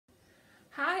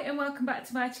Hi and welcome back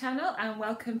to my channel and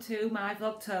welcome to my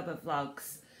Vlogtober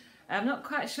vlogs. I'm not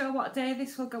quite sure what day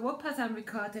this will go up as I'm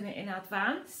recording it in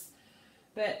advance,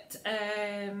 but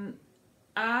today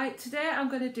I'm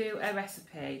going to do a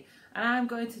recipe, and I'm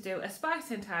going to do a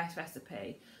Spicentice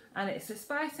recipe, and it's a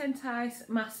Spicentice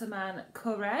Massaman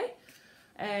curry.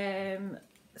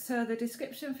 So the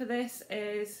description for this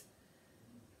is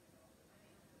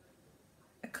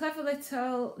a clever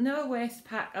little no waste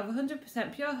pack of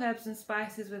 100% pure herbs and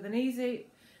spices with an easy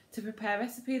to prepare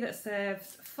recipe that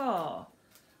serves 4.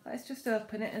 Let's just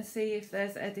open it and see if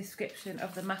there's a description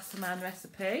of the Massaman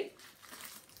recipe.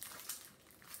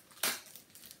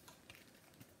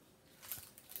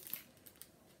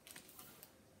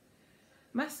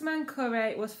 Massaman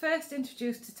curry was first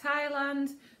introduced to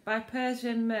Thailand by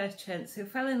Persian merchants who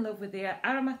fell in love with the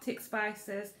aromatic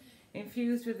spices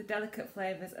infused with the delicate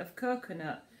flavours of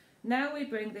coconut. Now we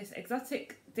bring this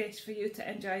exotic dish for you to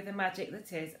enjoy the magic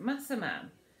that is Massaman.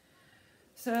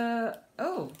 So,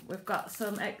 we've got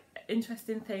some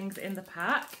interesting things in the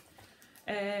pack.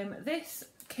 This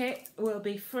kit will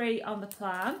be free on the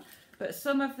plan, but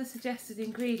some of the suggested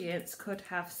ingredients could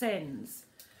have sins.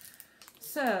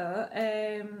 So,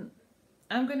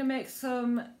 I'm going to make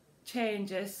some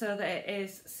changes so that it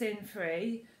is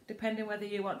sin-free, depending whether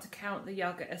you want to count the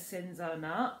yoghurt as sins or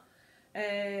not.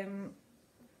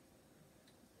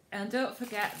 And don't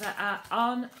forget that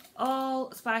on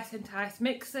all Spicentice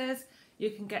mixers you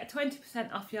can get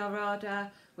 20% off your order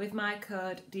with my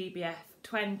code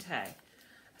DBF20.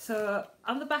 So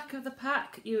on the back of the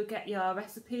pack you get your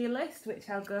recipe list, which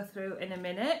I'll go through in a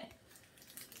minute,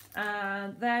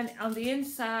 and then on the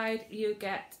inside you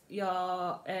get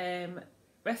your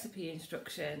recipe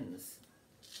instructions.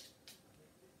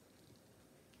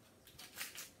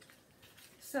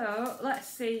 So let's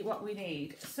see what we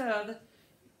need. So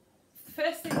the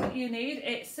first thing that you need,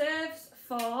 it serves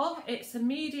 4, it's a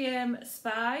medium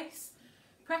spice,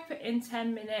 prep it in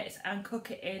 10 minutes and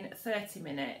cook it in 30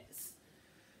 minutes.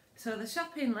 So the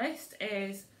shopping list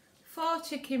is 4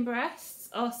 chicken breasts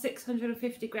or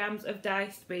 650 grams of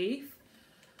diced beef.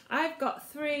 I've got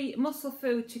 3 muscle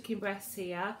food chicken breasts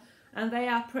here and they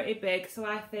are pretty big, so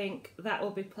I think that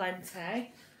will be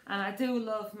plenty. And I do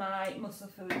love my muscle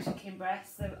food chicken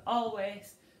breasts. They're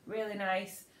always really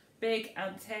nice, big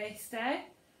and tasty.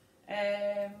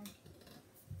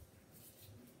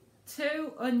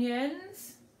 2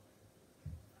 onions,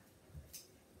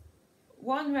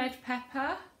 1 red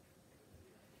pepper,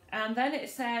 and then it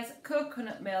says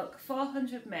coconut milk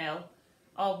 400 ml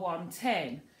or 1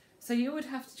 tin. So you would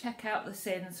have to check out the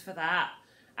sins for that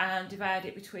and divide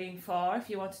it between 4 if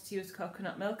you wanted to use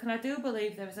coconut milk, and I do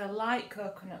believe there is a light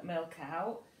coconut milk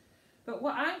out, but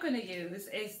what I'm going to use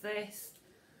is this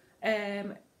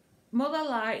Mother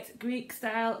Light Greek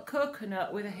style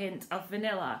coconut with a hint of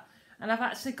vanilla, and I've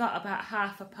actually got about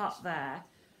half a pot there.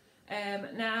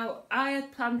 Now I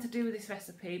had planned to do this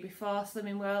recipe before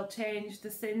Slimming World changed the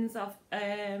sins of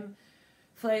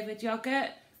flavoured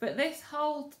yoghurt, but this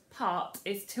whole pot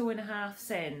is 2.5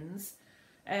 sins.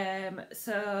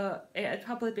 So it'd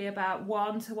probably be about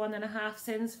 1 to 1.5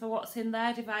 sins for what's in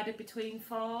there divided between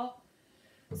 4.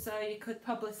 So you could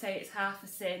probably say it's half a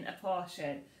sin a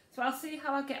portion. So I'll see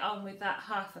how I get on with that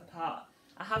half a pot.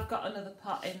 I have got another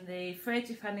pot in the fridge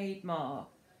if I need more.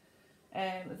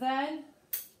 Then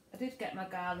I did get my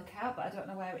garlic out, but I don't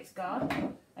know where it's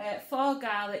gone. 4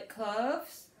 garlic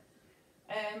cloves.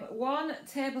 1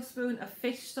 tablespoon of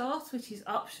fish sauce, which is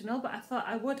optional, but I thought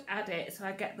I would add it so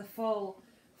I get the full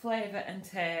flavour and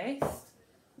taste.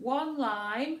 1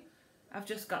 lime, I've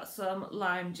just got some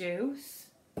lime juice.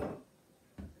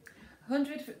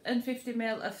 150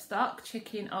 ml of stock,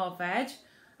 chicken or veg.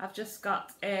 I've just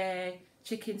got a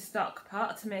chicken stock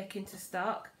pot to make into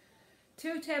stock.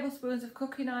 2 tablespoons of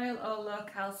cooking oil or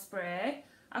low-cal spray.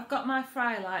 I've got my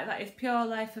fry light, that is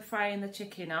purely for frying the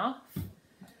chicken off.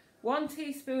 1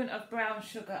 teaspoon of brown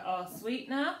sugar or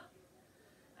sweetener,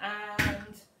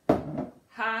 and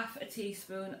half a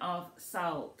teaspoon of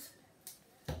salt.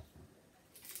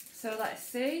 So let's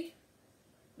see.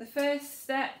 The first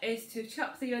step is to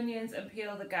chop the onions and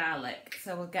peel the garlic,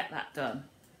 so we'll get that done.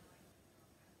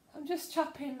 I'm just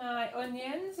chopping my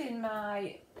onions in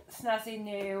my snazzy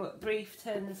new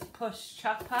Briefton's push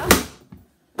chopper.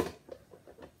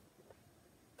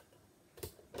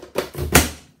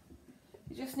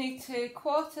 You just need to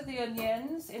quarter the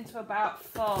onions into about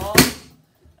 4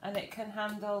 and it can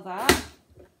handle that.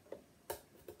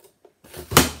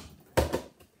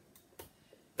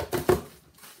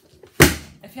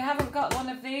 If you haven't got one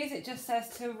of these, it just says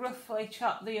to roughly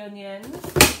chop the onions.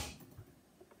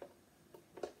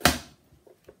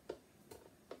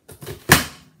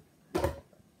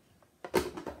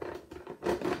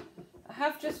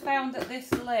 have just found that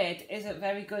this lid isn't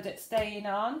very good at staying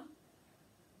on,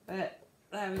 but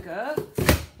there we go.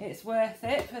 It's worth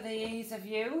it for the ease of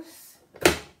use.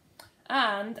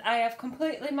 And I have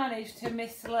completely managed to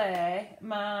mislay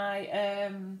my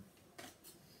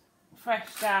fresh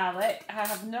garlic. I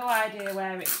have no idea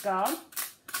where it's gone.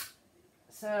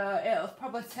 So it'll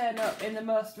probably turn up in the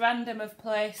most random of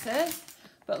places.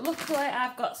 But luckily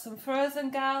I've got some frozen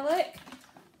garlic.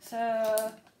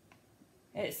 So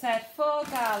it said 4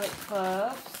 garlic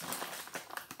cloves.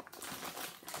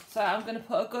 So I'm going to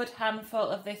put a good handful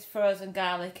of this frozen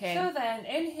garlic in. So then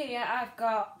in here I've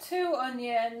got 2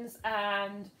 onions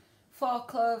and 4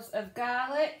 cloves of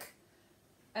garlic.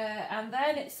 And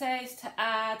then it says to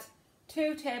add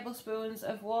 2 tablespoons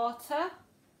of water.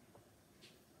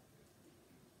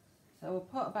 So we'll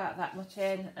put about that much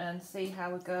in and see how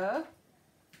we go.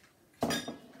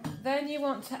 Then you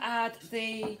want to add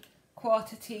the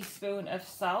 1/4 teaspoon of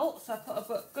salt. So I put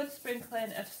a good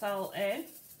sprinkling of salt in.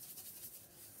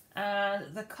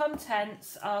 And the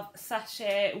contents of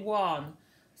sachet 1.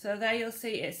 So there you'll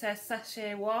see it says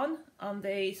sachet 1 on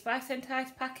the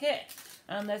Spicentice packet,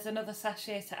 and there's another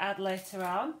sachet to add later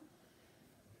on.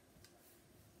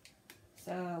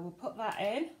 So we'll put that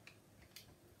in.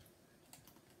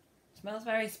 Smells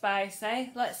very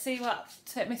spicy. Let's see what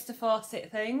Mr.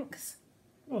 Fawcett thinks.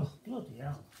 Oh, bloody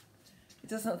hell. He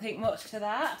doesn't think much to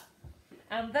that.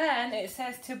 And then it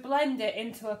says to blend it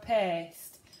into a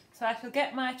paste. So I shall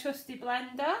get my trusty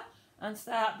blender and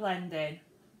start blending.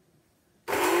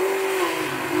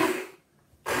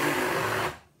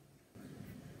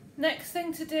 Next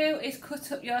thing to do is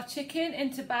cut up your chicken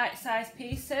into bite-sized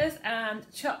pieces and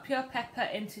chop your pepper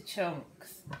into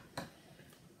chunks.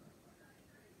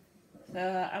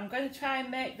 So I'm going to try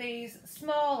and make these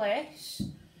smallish,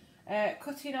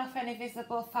 cutting off any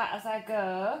visible fat as I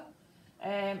go,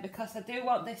 because I do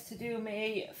want this to do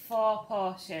me 4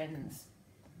 portions.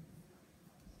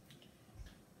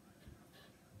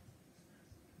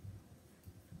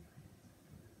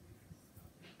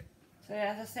 So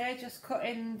as I say, just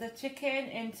cutting the chicken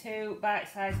into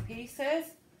bite-sized pieces.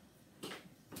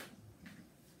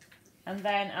 And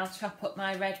then I'll chop up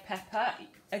my red pepper,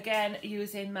 again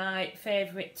using my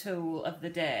favourite tool of the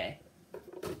day.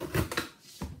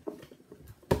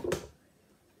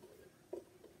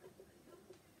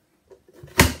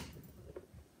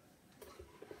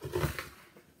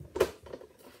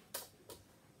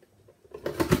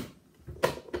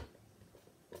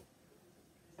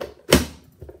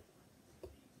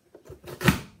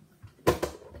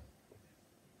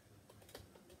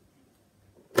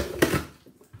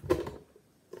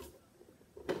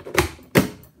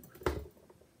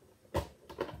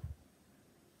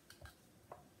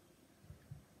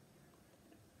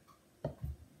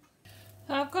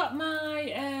 I've got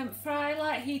my fry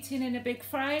light heating in a big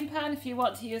frying pan. If you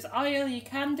want to use oil you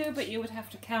can do, but you would have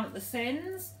to count the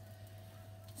sins.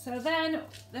 So then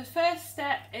the first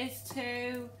step is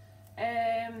to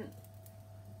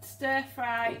stir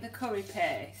fry the curry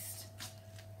paste.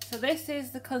 So this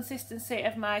is the consistency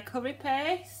of my curry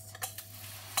paste.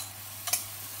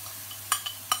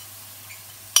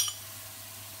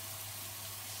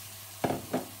 I'm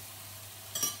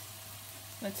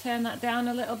going to turn that down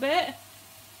a little bit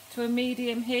to a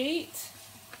medium heat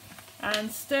and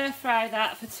stir fry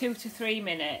that for 2 to 3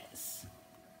 minutes.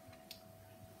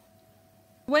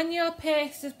 When your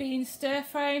paste has been stir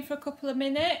frying for a couple of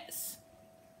minutes,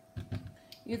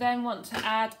 you then want to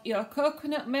add your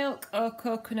coconut milk or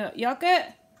coconut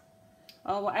yogurt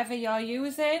or whatever you're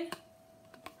using.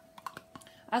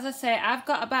 As I say, I've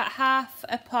got about half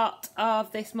a pot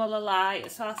of this Muller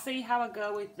Lite, so I'll see how I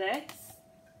go with this.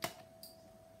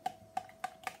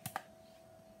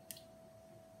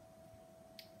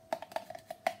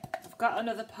 Got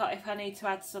another pot if I need to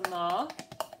add some more.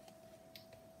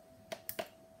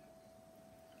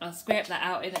 I'll scrape that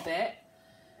out in a bit.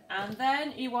 And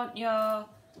then you want your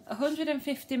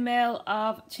 150 ml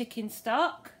of chicken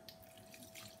stock.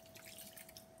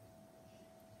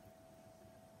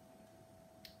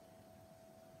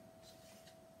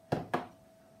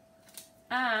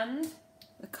 And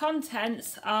the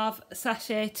contents of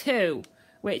sachet 2,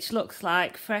 which looks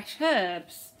like fresh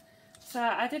herbs. So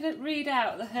I didn't read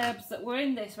out the herbs that were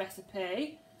in this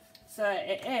recipe. So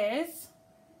it is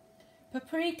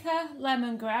paprika,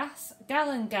 lemongrass,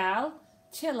 galangal,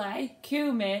 chili,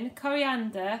 cumin,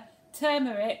 coriander,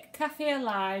 turmeric, kaffir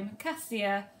lime,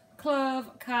 cassia,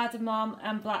 clove, cardamom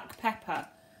and black pepper.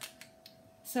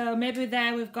 So maybe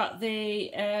there we've got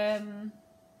the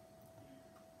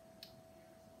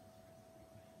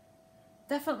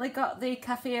definitely got the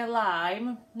kaffir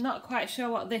lime. Not quite sure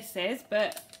what this is,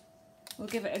 but We'll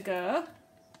give it a go.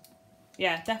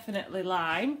 Yeah, definitely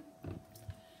lime.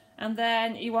 And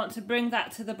then you want to bring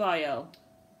that to the boil.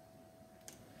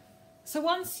 So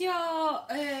once your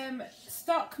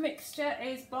stock mixture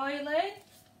is boiling,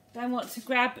 then want to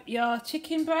grab your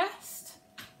chicken breast.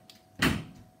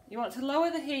 You want to lower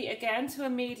the heat again to a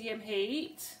medium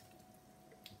heat.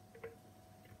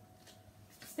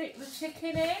 Stick the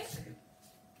chicken in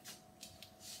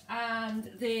and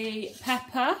the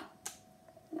pepper.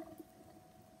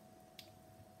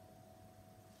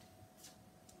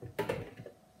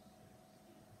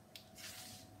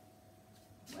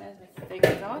 Where's my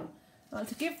finger gone? I want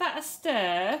to give that a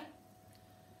stir,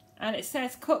 and it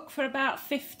says cook for about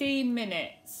 15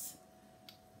 minutes.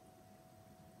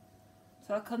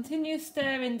 So I'll continue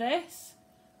stirring this,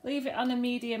 leave it on a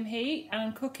medium heat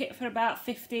and cook it for about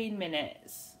 15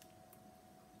 minutes.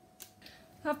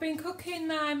 I've been cooking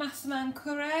my Massaman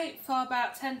curry for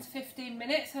about 10 to 15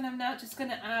 minutes, and I'm now just going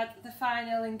to add the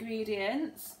final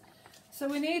ingredients. So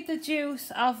we need the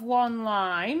juice of 1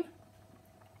 lime.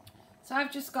 So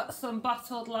I've just got some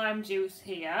bottled lime juice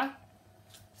here.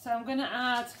 So I'm going to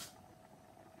add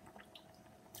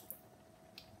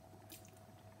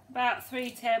about 3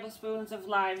 tablespoons of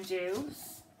lime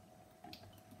juice.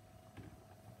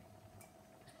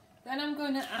 Then I'm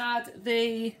going to add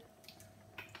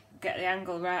get the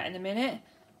angle right in a minute,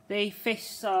 the fish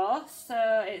sauce.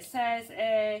 So it says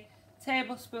a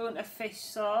tablespoon of fish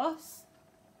sauce.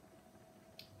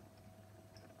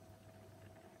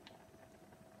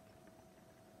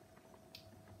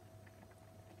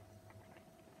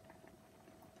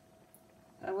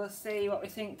 So we'll see what we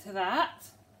think to that.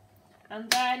 And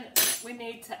then we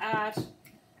need to add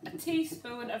a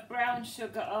teaspoon of brown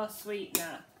sugar or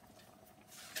sweetener.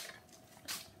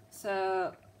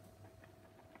 So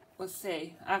we'll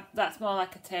see. That's more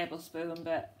like a tablespoon,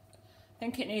 but I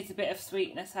think it needs a bit of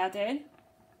sweetness added.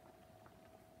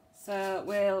 So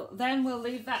we'll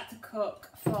leave that to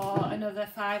cook for another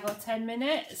 5 or 10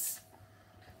 minutes.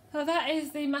 So that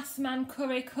is the Massaman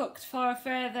curry cooked for a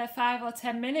further 5 or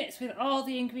 10 minutes with all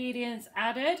the ingredients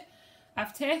added.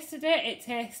 I've tasted it, it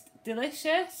tastes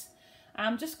delicious.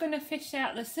 I'm just going to fish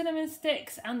out the cinnamon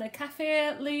sticks and the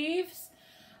kaffir leaves.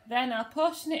 Then I'll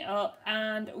portion it up,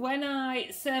 and when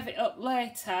I serve it up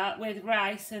later with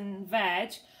rice and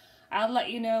veg, I'll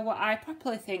let you know what I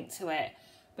properly think to it.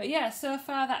 But yeah, so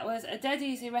far that was a dead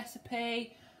easy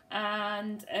recipe,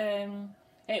 and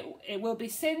it will be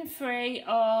sin free,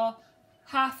 or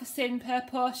half a sin per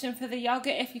portion for the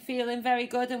yoghurt if you're feeling very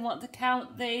good and want to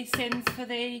count the sins for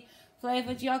the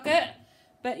flavoured yoghurt.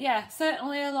 But yeah,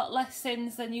 certainly a lot less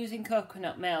sins than using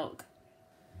coconut milk.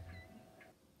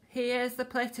 Here's the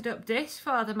plated up dish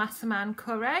for the Massaman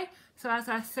curry. So as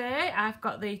I say, I've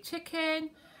got the chicken,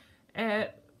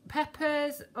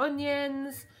 peppers,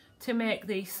 onions to make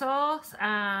the sauce,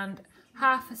 and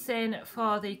half a sin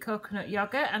for the coconut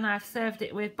yoghurt, and I've served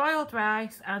it with boiled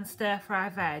rice and stir-fry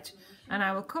veg, and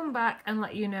I will come back and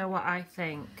let you know what I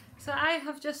think. So I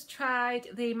have just tried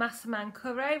the Massaman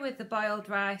curry with the boiled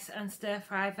rice and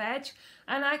stir-fry veg,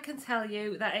 and I can tell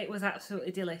you that it was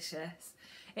absolutely delicious.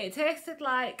 It tasted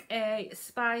like a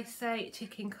spicy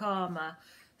chicken korma.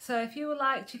 So if you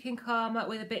like chicken korma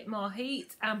with a bit more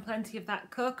heat and plenty of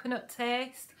that coconut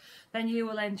taste, then you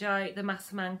will enjoy the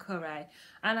Massaman curry.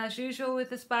 And as usual with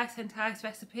the Spicentice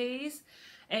recipes,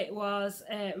 it was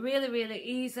really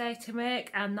easy to make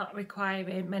and not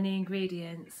requiring many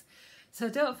ingredients. So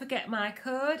don't forget my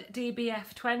code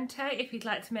DBF20. If you'd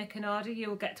like to make an order, you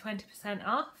will get 20%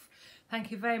 off.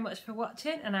 Thank you very much for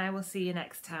watching, and I will see you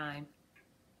next time.